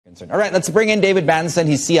All right, let's bring in David Bahnsen.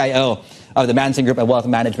 He's CIO of the Bahnsen Group, a wealth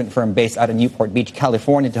management firm based out of Newport Beach,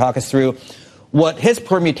 California, to talk us through what his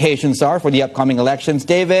permutations are for the upcoming elections.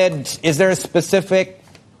 David, is there a specific,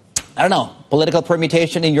 political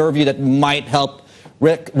permutation in your view that might help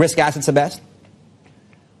risk assets the best?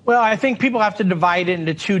 Well, I think people have to divide it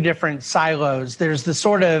into two different silos. There's the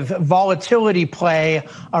sort of volatility play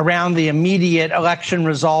around the immediate election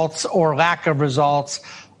results or lack of results.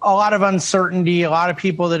 A lot of uncertainty, a lot of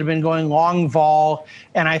people that have been going long vol.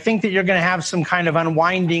 And I think that you're going to have some kind of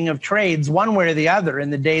unwinding of trades one way or the other in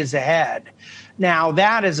the days ahead. Now,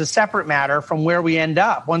 that is a separate matter from where we end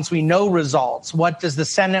up once we know results. What does the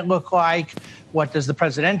Senate look like? What does the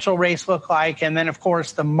presidential race look like? And then, of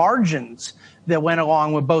course, the margins that went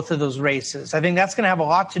along with both of those races. I think that's going to have a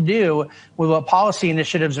lot to do with what policy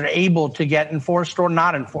initiatives are able to get enforced or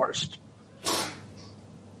not enforced.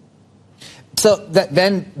 So that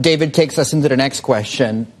then, David, takes us into the next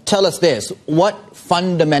question. Tell us this. What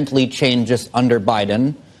fundamentally changes under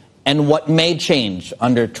Biden, and what may change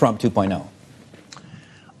under Trump 2.0?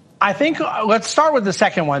 I think let's start with the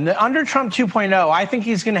second one. Under Trump 2.0, I think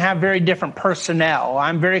he's going to have very different personnel.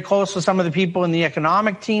 I'm very close to some of the people in the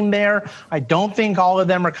economic team there. I don't think all of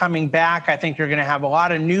them are coming back. I think you're going to have a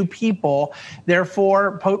lot of new people.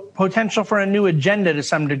 Therefore, potential for a new agenda to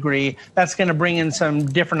some degree. That's going to bring in some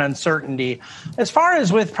different uncertainty. As far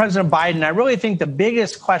as with President Biden, I really think the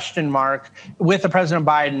biggest question mark with the President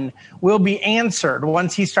Biden will be answered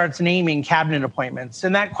once he starts naming cabinet appointments.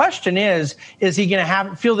 And that question is he going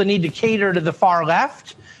to feel the need to cater to the far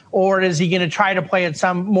left, or is he going to try to play it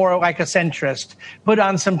some more like a centrist, put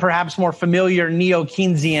on some perhaps more familiar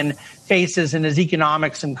neo-Keynesian faces in his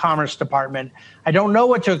economics and commerce department? I don't know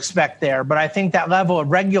what to expect there, but I think that level of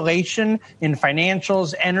regulation in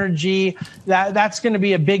financials, energy, that's going to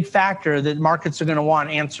be a big factor that markets are going to want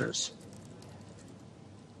answers.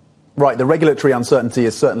 Right, the regulatory uncertainty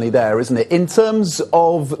is certainly there, isn't it? In terms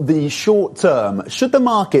of the short term,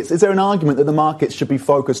 is there an argument that the markets should be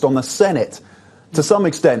focused on the Senate to some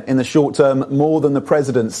extent in the short term more than the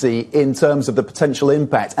presidency in terms of the potential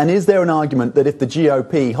impact? And is there an argument that if the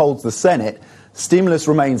GOP holds the Senate, stimulus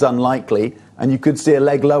remains unlikely and you could see a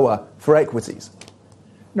leg lower for equities?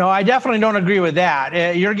 No, I definitely don't agree with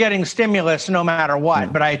that. You're getting stimulus no matter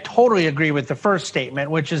what. But I totally agree with the first statement,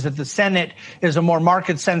 which is that the Senate is a more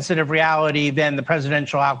market-sensitive reality than the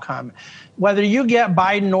presidential outcome. Whether you get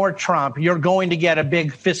Biden or Trump, you're going to get a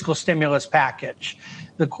big fiscal stimulus package.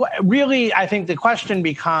 Really, I think the question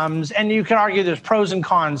becomes, and you can argue there's pros and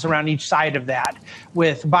cons around each side of that.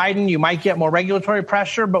 With Biden, you might get more regulatory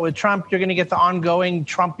pressure, but with Trump, you're going to get the ongoing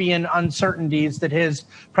Trumpian uncertainties that his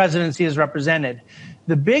presidency has represented.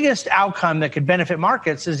 The biggest outcome that could benefit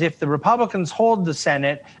markets is if the Republicans hold the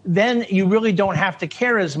Senate, then you really don't have to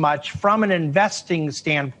care as much from an investing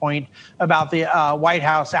standpoint about the White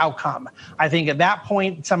House outcome. I think at that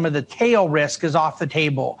point, some of the tail risk is off the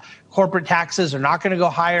table. Corporate taxes are not going to go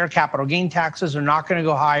higher. Capital gain taxes are not going to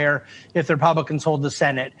go higher if the Republicans hold the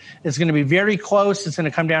Senate. It's going to be very close. It's going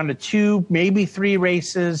to come down to 2, maybe 3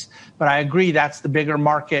 races. But I agree that's the bigger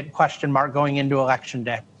market question mark going into Election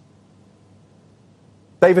Day.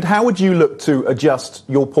 David, how would you look to adjust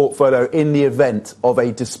your portfolio in the event of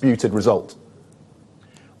a disputed result?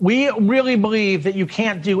 We really believe that you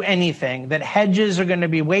can't do anything, that hedges are going to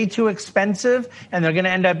be way too expensive and they're going to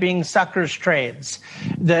end up being suckers trades.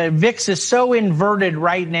 The VIX is so inverted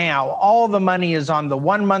right now. All the money is on the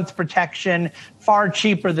 1-month protection, far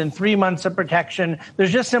cheaper than 3 months of protection.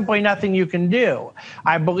 There's just simply nothing you can do.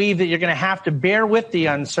 I believe that you're going to have to bear with the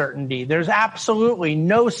uncertainty. There's absolutely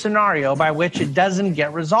no scenario by which it doesn't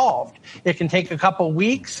get resolved. It can take a couple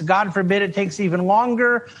weeks. God forbid it takes even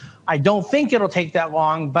longer. I don't think it'll take that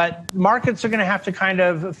long, but markets are going to have to kind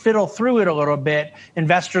of fiddle through it a little bit.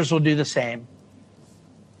 Investors will do the same.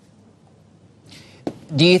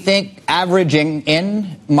 Do you think averaging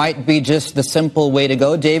in might be just the simple way to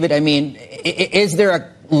go, David? I mean, is there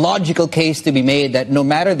a logical case to be made that no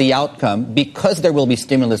matter the outcome, because there will be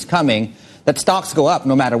stimulus coming, that stocks go up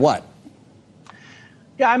no matter what?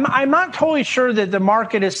 Yeah, I'm not totally sure that the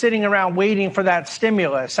market is sitting around waiting for that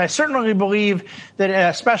stimulus. I certainly believe that,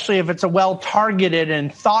 especially if it's a well-targeted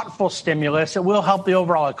and thoughtful stimulus, it will help the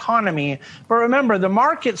overall economy. But remember, the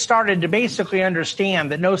market started to basically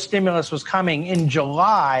understand that no stimulus was coming in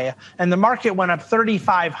July, and the market went up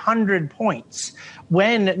 3,500 points.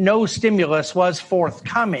 when no stimulus was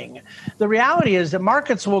forthcoming. The reality is that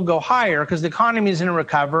markets will go higher because the economy is going to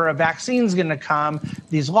recover, a vaccine is going to come,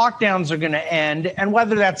 these lockdowns are going to end, and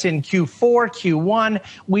whether that's in Q4, Q1,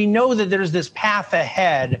 we know that there's this path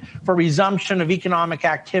ahead for resumption of economic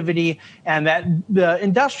activity, and that the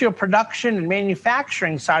industrial production and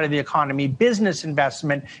manufacturing side of the economy, business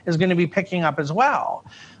investment, is going to be picking up as well.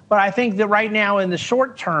 But I think that right now in the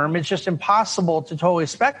short term, it's just impossible to totally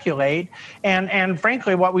speculate. And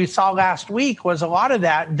frankly, what we saw last week was a lot of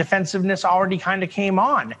that defensiveness already kind of came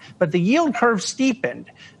on. But the yield curve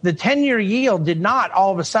steepened. The 10-year yield did not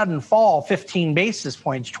all of a sudden fall 15 basis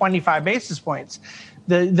points, 25 basis points.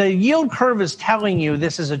 The yield curve is telling you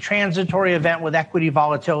this is a transitory event with equity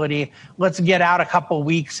volatility. Let's get out a couple of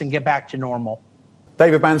weeks and get back to normal.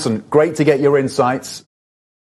 David Bahnsen, great to get your insights.